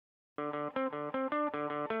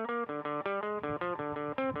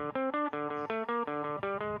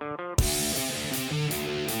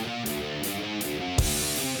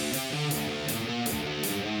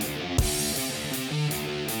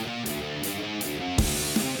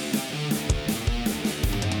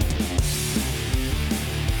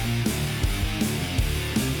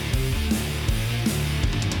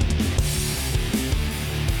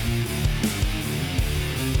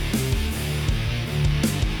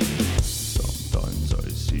Sometimes I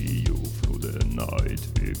see you through the night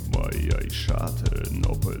with my eyes shut and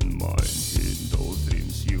open mind. In those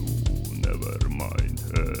dreams you never mind.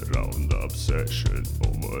 Around obsession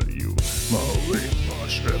over you. My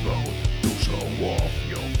whiplash about to show off.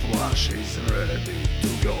 Your flash is ready to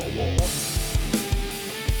go off.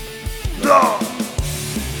 No!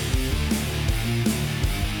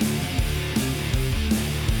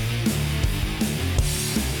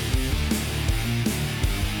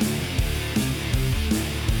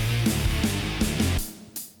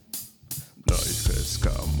 Night has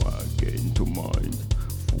come again to mind,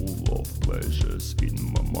 full of pleasures in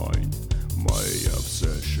my mind. My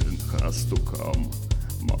obsession has to come.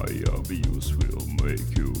 My abuse will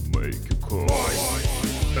make you come.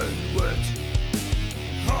 And wet,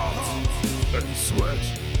 hot and sweat.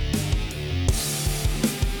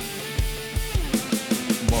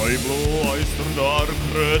 My blue eyes turn dark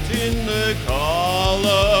red in the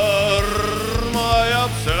color. My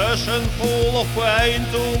obsession full of pain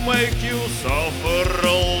to make you suffer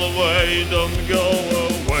all the way. Don't go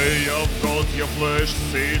away, I've got your flesh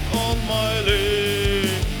sit on my lip.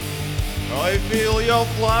 I feel your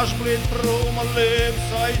flesh bleed through my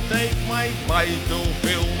lips. I take my bite to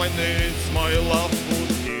fill my needs. My love would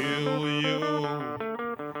kill you.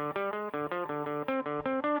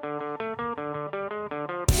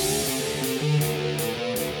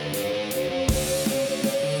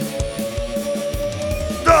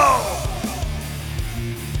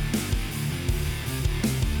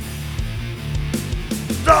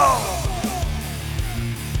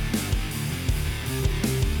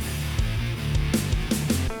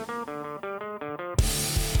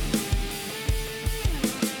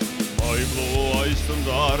 My blue eyes turn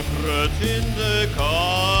dark red in the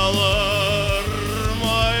color.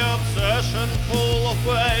 My obsession full of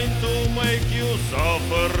pain to make you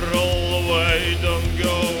suffer all the way. Don't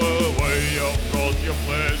go away, I've got your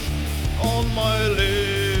flesh on my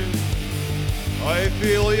lips. I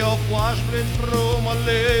feel your flesh bleed through my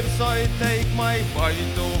lips. I take my bite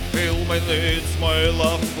to fill my needs. My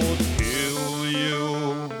love would kill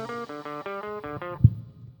you.